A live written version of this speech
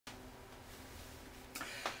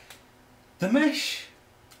The mesh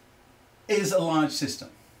is a large system.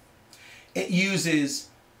 It uses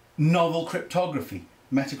novel cryptography,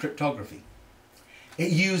 metacryptography.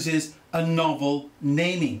 It uses a novel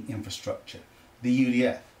naming infrastructure, the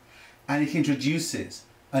UDF, and it introduces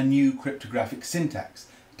a new cryptographic syntax,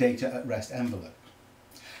 data at rest envelope.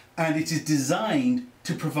 And it is designed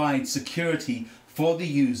to provide security for the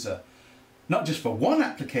user, not just for one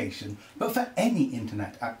application, but for any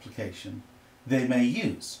internet application they may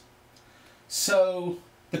use. So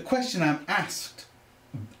the question I'm asked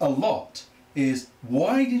a lot is,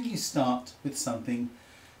 why didn't you start with something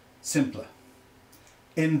simpler?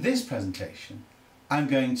 In this presentation, I'm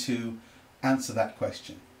going to answer that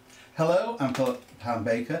question. Hello, I'm Philip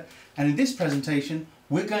Ham-Baker, and in this presentation,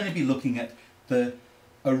 we're going to be looking at the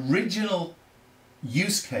original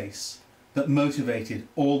use case that motivated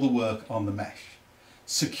all the work on the mesh,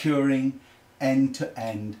 securing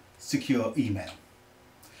end-to-end secure email.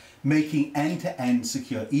 Making end-to-end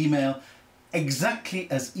secure email exactly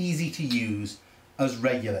as easy to use as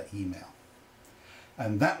regular email.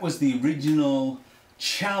 And that was the original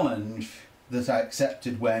challenge that I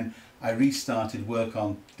accepted when I restarted work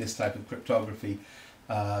on this type of cryptography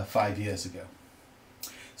 5 years ago.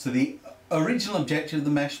 So the original objective of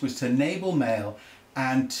the mesh was to enable mail,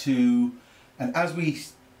 and as we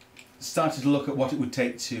started to look at what it would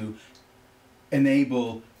take to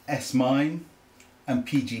enable S-MIME and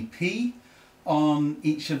PGP on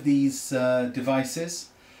each of these devices,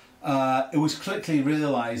 it was quickly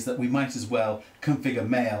realized that we might as well configure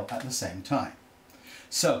mail at the same time.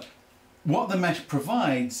 So what the mesh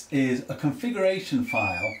provides is a configuration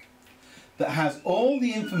file that has all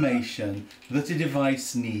the information that a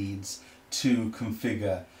device needs to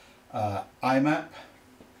configure IMAP,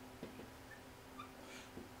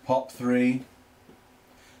 POP3,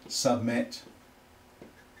 submit,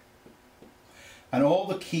 and all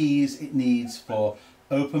the keys it needs for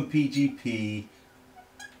OpenPGP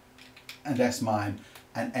and S-MIME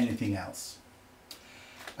and anything else.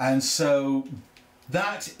 And so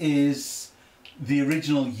that is the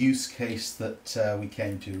original use case that we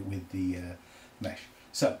came to with the mesh.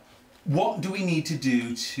 So what do we need to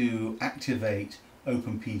do to activate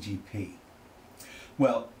OpenPGP?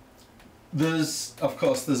 Well, there's a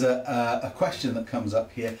question that comes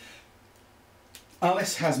up here.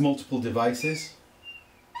 Alice has multiple devices.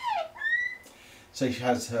 So she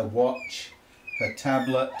has her watch, her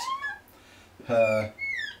tablet, her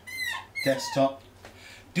desktop.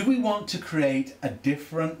 Do we want to create a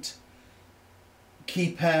different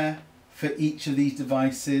key pair for each of these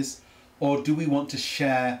devices, or do we want to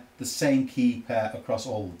share the same key pair across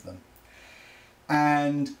all of them?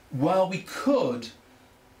 And while we could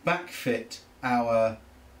backfit our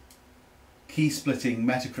key splitting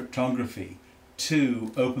metacryptography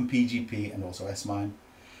to OpenPGP and also S-MIME,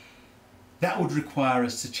 that would require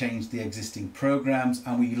us to change the existing programs,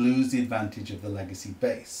 and we lose the advantage of the legacy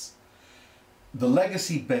base. The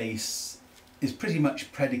legacy base is pretty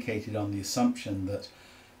much predicated on the assumption that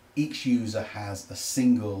each user has a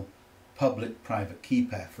single public-private key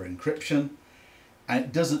pair for encryption, and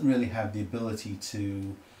it doesn't really have the ability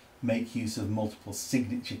to make use of multiple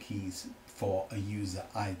signature keys for a user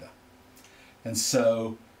either. And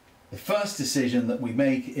so the first decision that we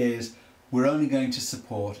make is we're only going to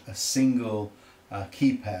support a single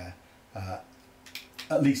key pair,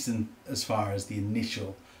 at least as far as the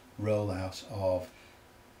initial rollout of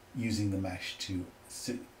using the mesh to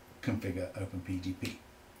configure OpenPGP.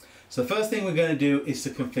 So the first thing we're going to do is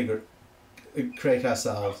to create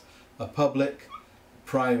ourselves a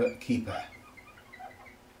public-private key pair.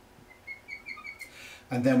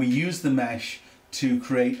 And then we use the mesh to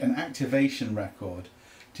create an activation record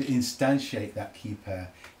to instantiate that key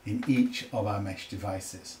pair in each of our mesh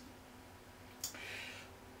devices.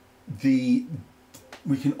 We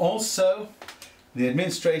can also, the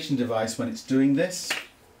administration device, when it's doing this,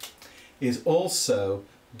 is also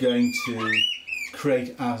going to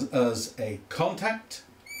create us a contact,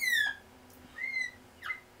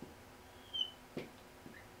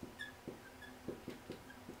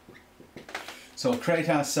 so we'll create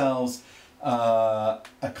ourselves a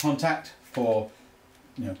contact for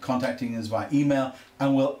contacting us via email,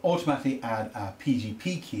 and we'll automatically add our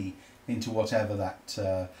PGP key into whatever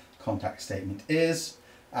that contact statement is,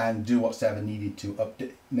 and do whatever needed to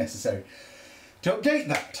necessary to update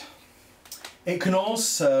that. It can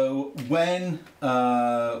also, when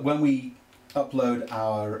we upload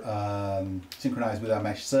our synchronize with our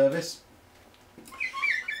mesh service,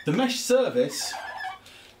 the mesh service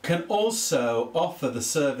can also offer the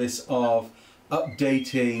service of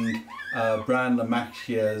updating Bran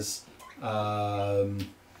Lamachia's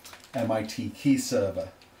MIT key server.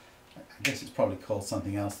 I guess it's probably called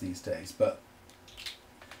something else these days, but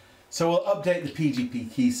so we'll update the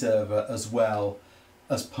PGP key server as well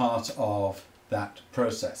as part of that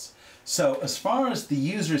process. So as far as the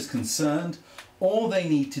user is concerned, all they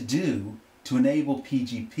need to do to enable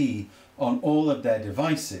PGP on all of their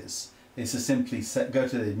devices is to simply go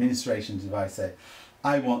to the administration device, say,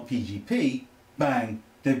 I want PGP, bang,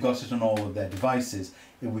 they've got it on all of their devices.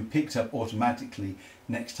 It will be picked up automatically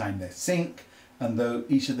next time they sync, and though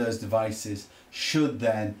each of those devices should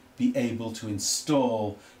then be able to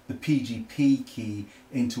install the PGP key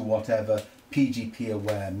into whatever PGP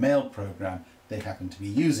aware mail program they happen to be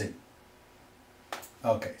using.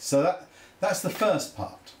 Okay, so that's the first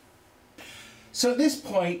part. So at this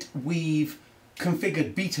point we've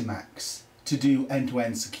configured Betamax to do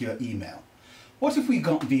end-to-end secure email. What if we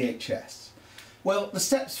got VHS? Well, the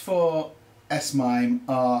steps for SMIME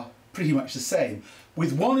are pretty much the same,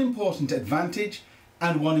 with one important advantage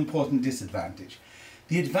and one important disadvantage.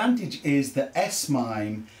 The advantage is that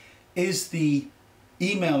SMIME is the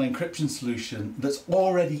email encryption solution that's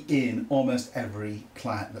already in almost every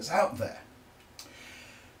client that's out there.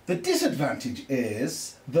 The disadvantage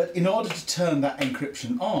is that in order to turn that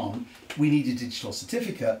encryption on, we need a digital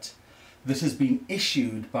certificate that has been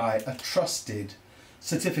issued by a trusted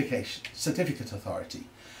certificate authority.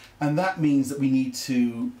 And that means that we need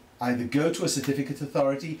to either go to a certificate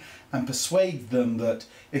authority and persuade them that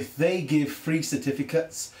if they give free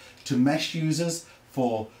certificates to mesh users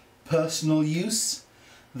for personal use,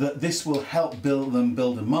 that this will help build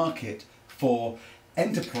a market for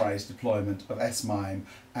enterprise deployment of SMIME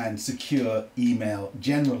and secure email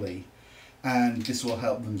generally, and this will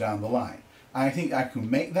help them down the line. I think I can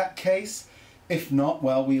make that case. If not,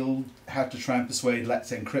 well, we'll have to try and persuade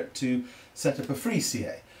Let's Encrypt to set up a free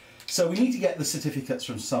CA. So we need to get the certificates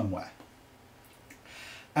from somewhere.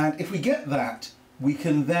 And if we get that, we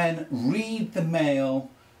can then read the mail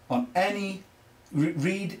on any,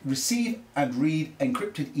 receive and read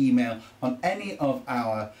encrypted email on any of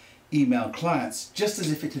our email clients, just as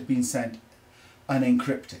if it had been sent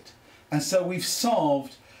unencrypted. And so we've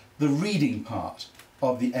solved the reading part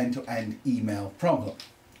of the end-to-end email problem.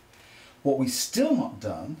 What we've still not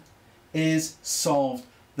done is solved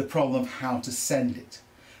the problem of how to send it.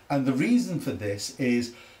 And the reason for this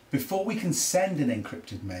is, before we can send an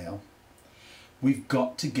encrypted mail, we've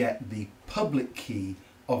got to get the public key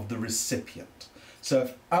of the recipient. So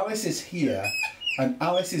if Alice is here and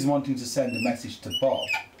Alice is wanting to send a message to Bob,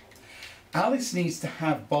 Alice needs to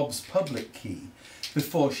have Bob's public key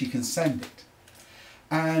before she can send it.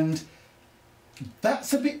 And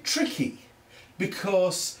that's a bit tricky,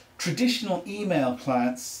 because traditional email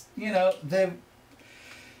clients, you know,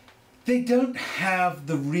 they don't have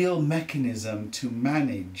the real mechanism to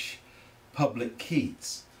manage public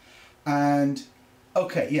keys. And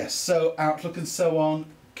okay, yes, so Outlook and so on,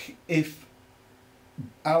 if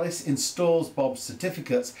Alice installs Bob's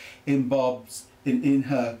certificates in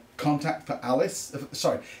her contact for Alice,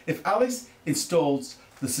 if Alice installs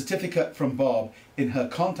the certificate from Bob in her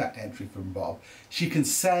contact entry from Bob, she can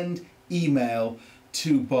send email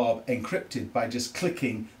to Bob encrypted by just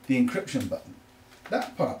clicking the encryption button.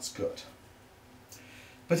 That part's good.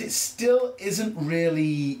 But it still isn't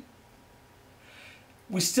really...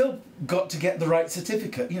 We still got to get the right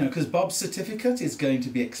certificate, you know, because Bob's certificate is going to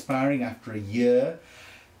be expiring after a year,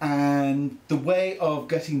 and the way of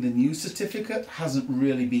getting the new certificate hasn't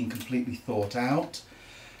really been completely thought out.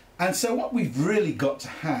 And so what we've really got to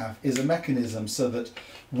have is a mechanism so that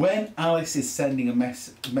when Alice is sending a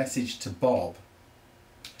message to Bob,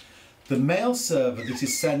 the mail server that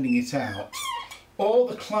is sending it out, or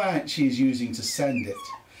the client she is using to send it,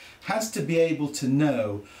 has to be able to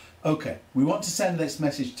know, okay, we want to send this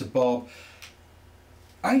message to Bob,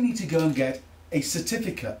 I need to go and get a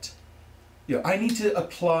certificate. You know, I need to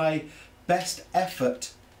apply best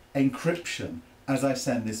effort encryption as I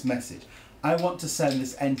send this message. I want to send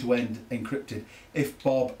this end-to-end encrypted if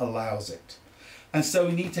Bob allows it. And so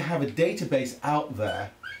we need to have a database out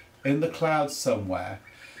there in the cloud somewhere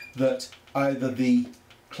that either the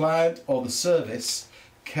client or the service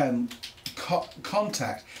can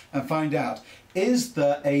contact and find out, is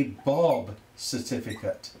there a Bob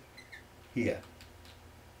certificate here?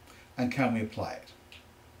 And can we apply it?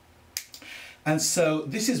 And so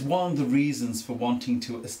this is one of the reasons for wanting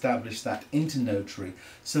to establish that internotary,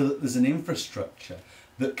 so that there's an infrastructure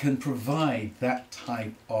that can provide that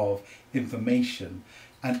type of information,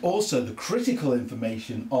 and also the critical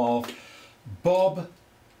information of Bob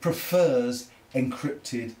prefers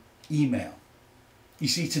encrypted email. You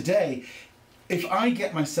see, today, if I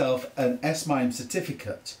get myself an SMIME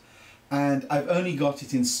certificate and I've only got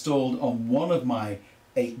it installed on one of my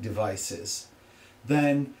 8 devices,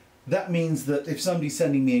 then that means that if somebody's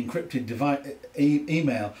sending me encrypted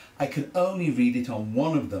email, I can only read it on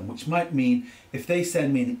one of them, which might mean if they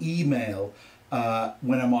send me an email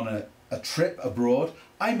when I'm on a trip abroad,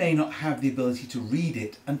 I may not have the ability to read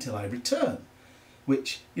it until I return,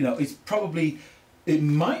 which, you know, is probably, it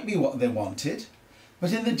might be what they wanted,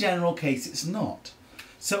 but in the general case it's not.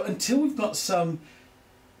 So until we've got some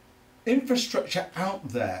infrastructure out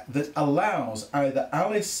there that allows either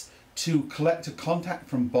Alice to collect a contact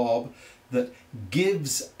from Bob that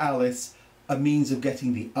gives Alice a means of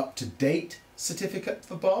getting the up-to-date certificate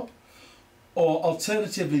for Bob, or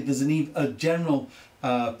alternatively there's a general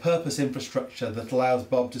purpose infrastructure that allows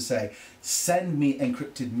Bob to say, send me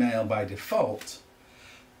encrypted mail by default,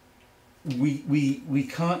 we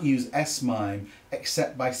can't use SMIME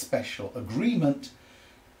except by special agreement,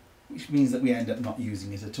 which means that we end up not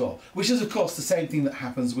using it at all. Which is of course the same thing that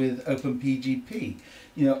happens with OpenPGP.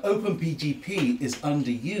 You know, OpenPGP is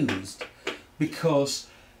underused because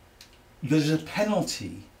there's a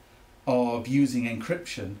penalty of using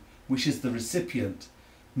encryption, which is the recipient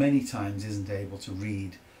many times isn't able to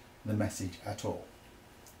read the message at all.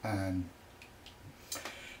 And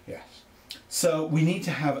yes, so we need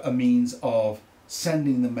to have a means of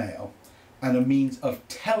sending the mail and a means of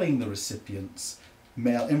telling the recipients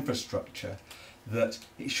mail infrastructure that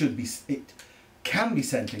it can be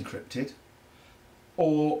sent encrypted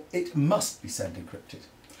or it must be sent encrypted.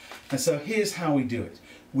 And so here's how we do it.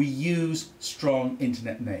 We use strong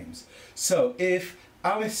internet names. So if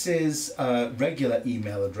Alice's regular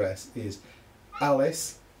email address is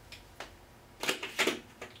Alice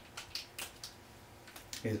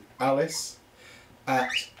at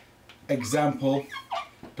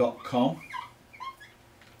example.com,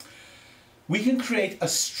 we can create a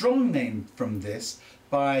strong name from this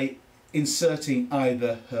by inserting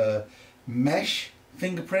either her mesh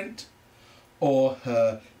fingerprint or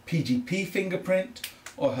her PGP fingerprint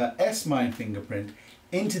or her SMIME fingerprint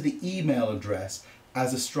into the email address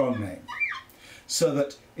as a strong name. So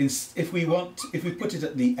that if we put it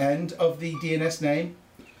at the end of the DNS name,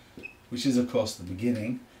 which is of course the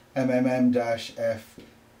beginning, MMM-F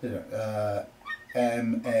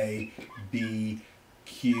MABQ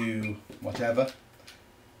whatever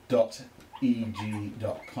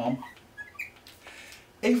 .eg.com.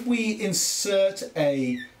 If we insert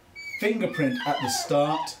a fingerprint at the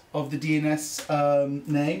start of the DNS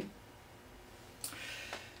name,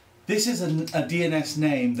 this is a DNS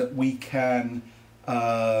name that we can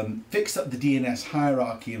fix up the DNS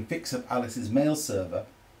hierarchy and fix up Alice's mail server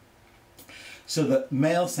so that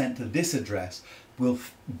mail sent to this address will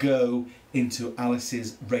go into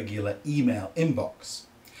Alice's regular email inbox.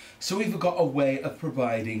 So we've got a way of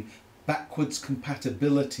providing backwards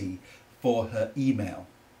compatibility for her email,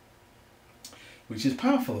 which is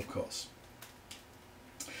powerful, of course.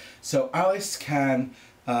 So Alice can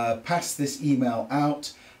pass this email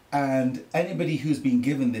out, and anybody who's been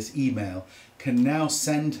given this email can now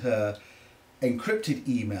send her encrypted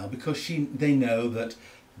email because they know that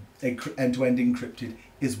end-to-end encrypted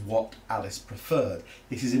is what Alice preferred.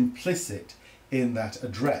 It is implicit in that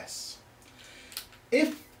address.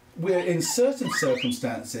 If we're in certain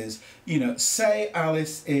circumstances, you know, say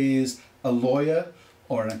Alice is a lawyer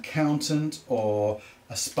or an accountant or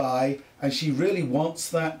a spy, and she really wants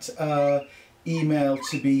that email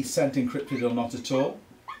to be sent encrypted or not at all,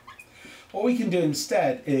 what we can do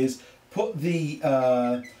instead is put the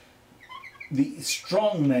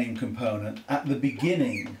strong name component at the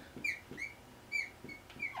beginning,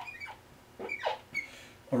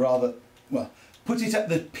 or rather, well, put it at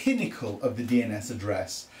the pinnacle of the DNS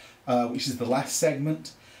address, which is the last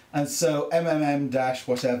segment. And so MMM-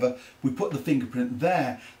 whatever, we put the fingerprint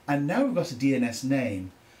there, and now we've got a DNS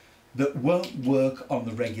name that won't work on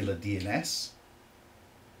the regular DNS.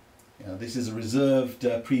 You know, this is a reserved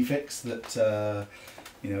prefix that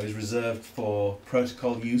you know, is reserved for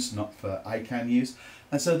protocol use, not for ICANN use.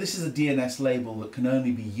 And so this is a DNS label that can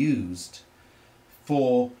only be used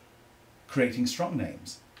for creating strong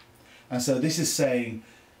names. And so this is saying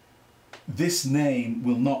this name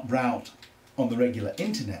will not route on the regular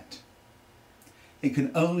internet. It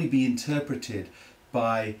can only be interpreted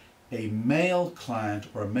by a mail client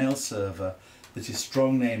or a mail server that is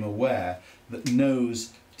strong name aware, that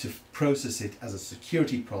knows to process it as a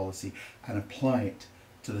security policy and apply it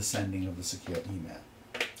to the sending of the secure email.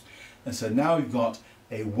 And so now we've got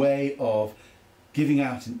a way of giving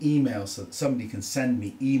out an email so that somebody can send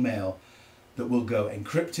me email that will go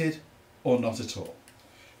encrypted or not at all,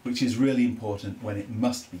 which is really important when it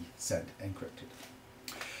must be sent encrypted.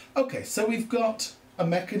 Okay, so we've got a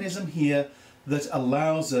mechanism here that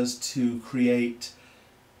allows us to create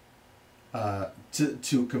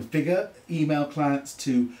to configure email clients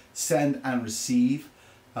to send and receive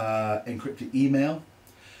encrypted email.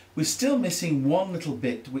 We're still missing one little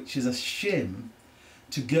bit, which is a shim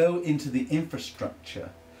to go into the infrastructure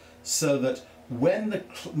so that when a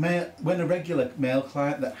regular mail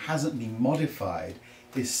client that hasn't been modified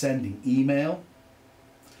is sending email,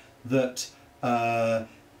 that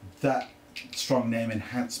that strong name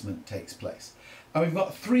enhancement takes place. And we've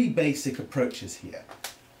got three basic approaches here.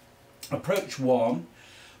 Approach one,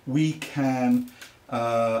 we can,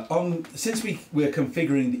 since we're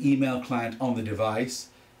configuring the email client on the device,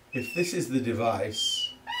 if this is the device,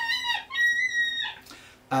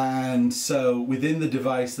 and so within the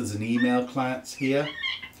device there's an email client here,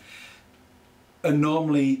 and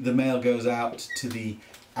normally the mail goes out to the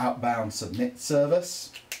outbound submit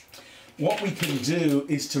service. What we can do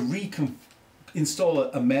is to install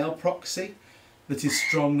a mail proxy that is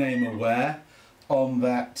strong name aware on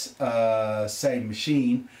that same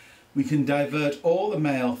machine. We can divert all the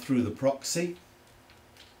mail through the proxy,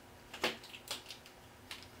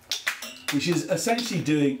 which is essentially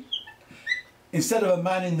doing, instead of a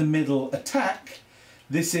man-in-the-middle attack,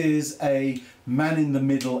 this is a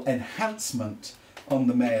man-in-the-middle enhancement on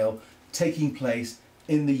the mail taking place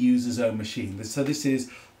in the user's own machine. So this is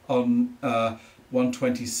on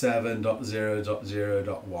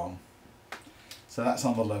 127.0.0.1. So that's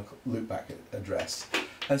on the local loopback address.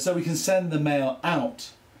 And so we can send the mail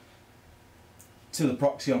out to the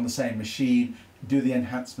proxy on the same machine, do the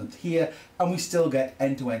enhancement here, and we still get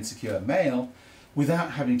end-to-end secure mail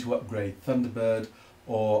without having to upgrade Thunderbird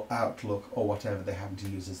or Outlook or whatever they happen to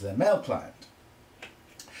use as their mail client.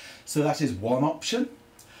 So that is one option.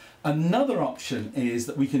 Another option is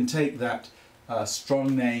that we can take that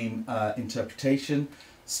strong name interpretation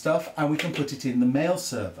stuff and we can put it in the mail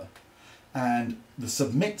server. And the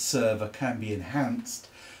submit server can be enhanced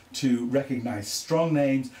to recognize strong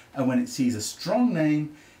names, and when it sees a strong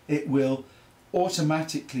name, it will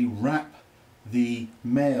automatically wrap the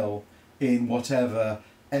mail in whatever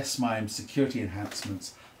SMIME security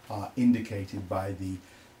enhancements are indicated by the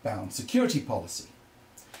bound security policy.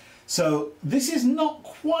 So this is not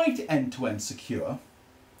quite end-to-end secure,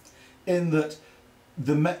 in that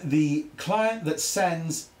the client that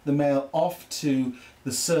sends the mail off to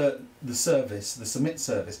the service, the submit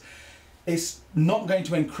service, is not going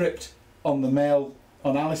to encrypt on the mail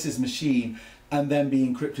on Alice's machine and then be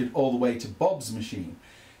encrypted all the way to Bob's machine.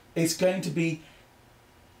 It's going to be,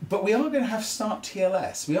 but we are going to have start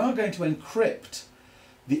TLS. We are going to encrypt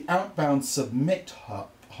the outbound submit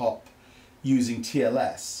hop using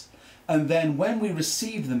TLS. And then when we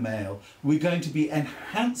receive the mail, we're going to be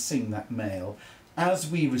enhancing that mail as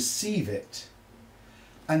we receive it.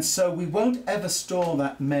 And so we won't ever store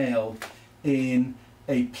that mail in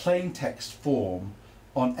a plain text form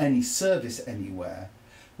on any service anywhere,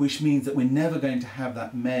 which means that we're never going to have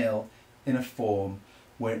that mail in a form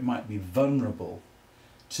where it might be vulnerable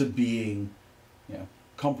to being,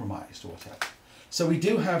 compromised or whatever. So we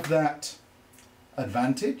do have that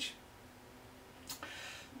advantage,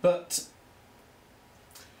 but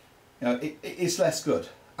it's less good.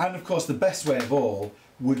 And of course the best way of all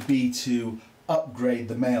would be to upgrade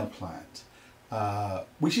the mail client,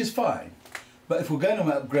 which is fine. But if we're going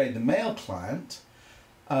to upgrade the mail client,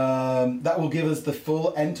 that will give us the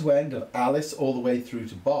full end-to-end of Alice all the way through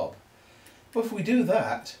to Bob. But if we do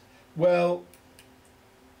that, well,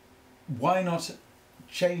 why not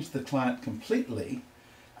change the client completely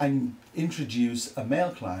and introduce a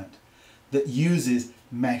mail client that uses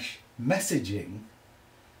mesh messaging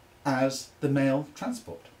as the mail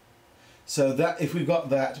transport? So that if we've got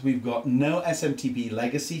that, we've got no SMTP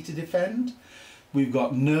legacy to defend, we've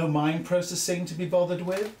got no MIME processing to be bothered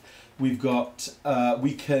with, we've got,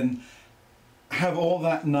 we can have all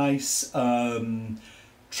that nice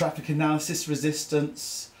traffic analysis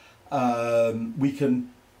resistance, we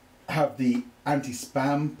can have the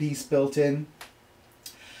anti-spam piece built in.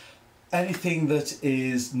 Anything that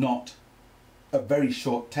is not a very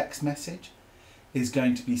short text message is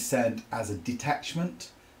going to be sent as a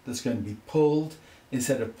detachment that's going to be pulled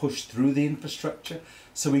instead of pushed through the infrastructure.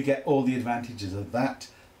 So we get all the advantages of that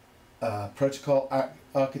protocol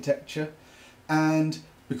architecture. And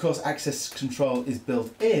because access control is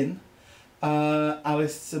built in,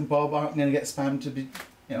 Alice and Bob aren't going to get spammed to be,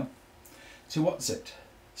 to what's it.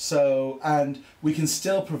 So, and we can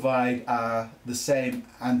still provide the same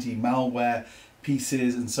anti-malware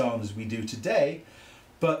pieces and so on as we do today,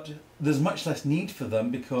 but there's much less need for them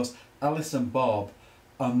because Alice and Bob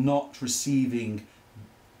are not receiving,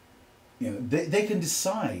 they can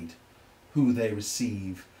decide who they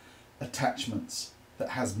receive attachments that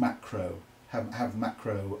has macro have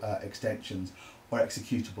macro extensions or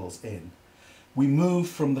executables in. We move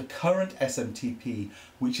from the current SMTP,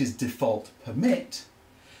 which is default permit,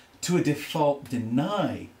 to a default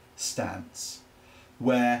deny stance,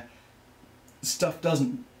 where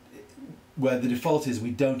where the default is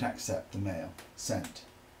we don't accept the mail sent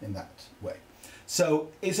in that way. So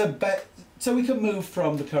so we can move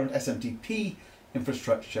from the current SMTP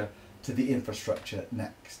infrastructure to the infrastructure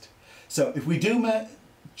next. So if we do,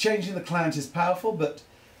 changing the client is powerful, but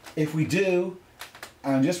if we do,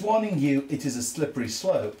 I'm just warning you, it is a slippery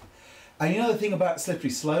slope. And you know the thing about slippery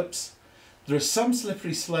slopes? There are some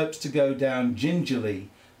slippery slopes to go down gingerly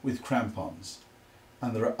with crampons,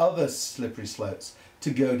 and there are other slippery slopes to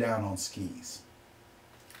go down on skis.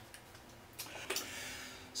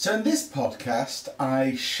 So in this podcast,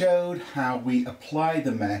 I showed how we apply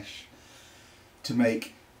the mesh to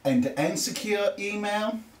make end-to-end secure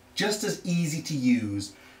email just as easy to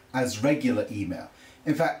use as regular email.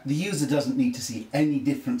 In fact, the user doesn't need to see any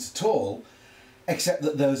difference at all, except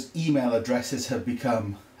that those email addresses have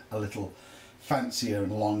become a little fancier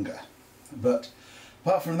and longer. But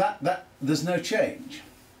apart from that, there's no change.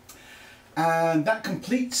 And that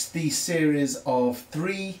completes the series of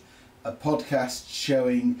 3 podcasts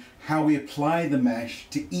showing how we apply the mesh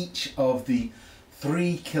to each of the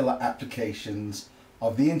 3 killer applications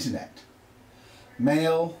of the internet: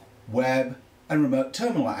 mail, web, and remote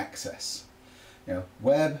terminal access. You know,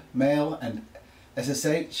 web, mail, and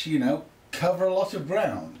SSH, you know, cover a lot of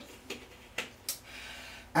ground.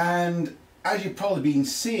 And as you've probably been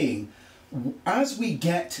seeing, as we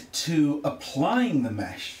get to applying the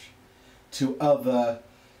mesh to other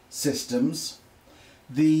systems,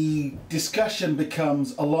 the discussion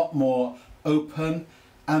becomes a lot more open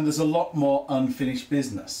and there's a lot more unfinished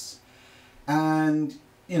business. And,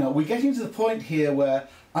 you know, we're getting to the point here where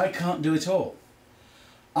I can't do it all.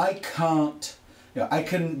 I can't, you know, I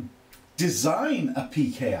can design a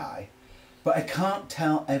PKI, but I can't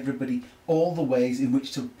tell everybody all the ways in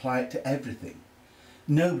which to apply it to everything.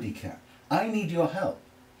 Nobody can. I need your help.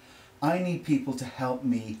 I need people to help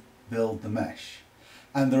me build the mesh.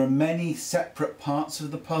 And there are many separate parts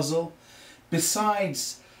of the puzzle.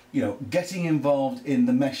 Besides, you know, getting involved in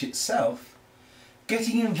the mesh itself,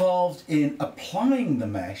 getting involved in applying the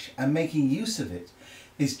mesh and making use of it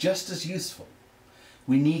is just as useful.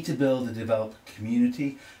 We need to build a developer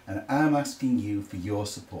community, and I'm asking you for your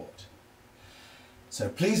support. So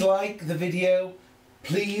please like the video,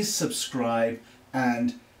 please subscribe,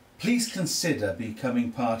 and please consider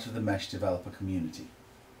becoming part of the Mesh developer community.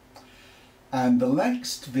 And the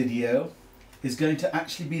next video is going to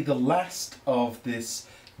actually be the last of this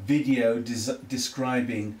video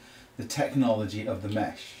describing the technology of the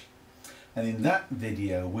mesh. And in that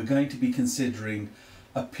video we're going to be considering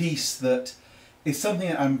a piece that is something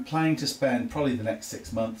that I'm planning to spend probably the next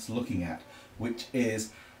 6 months looking at, which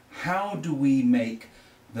is how do we make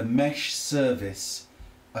the mesh service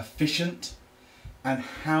efficient, and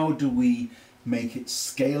how do we make it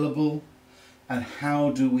scalable, and how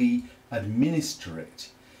do we administer it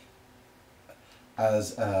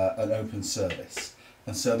as an open service.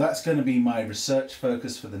 And so that's going to be my research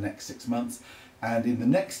focus for the next 6 months. And in the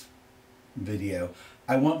next video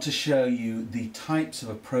I want to show you the types of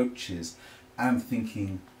approaches I'm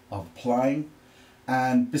thinking of applying.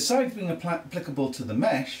 And besides being applicable to the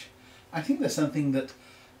mesh, I think there's something that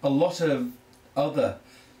a lot of other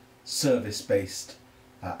service-based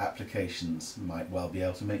applications might well be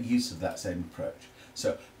able to make use of that same approach.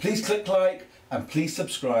 So please click like and please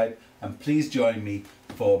subscribe, and please join me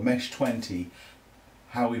for Mesh 20,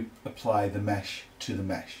 how we apply the mesh to the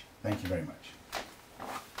mesh. Thank you very much.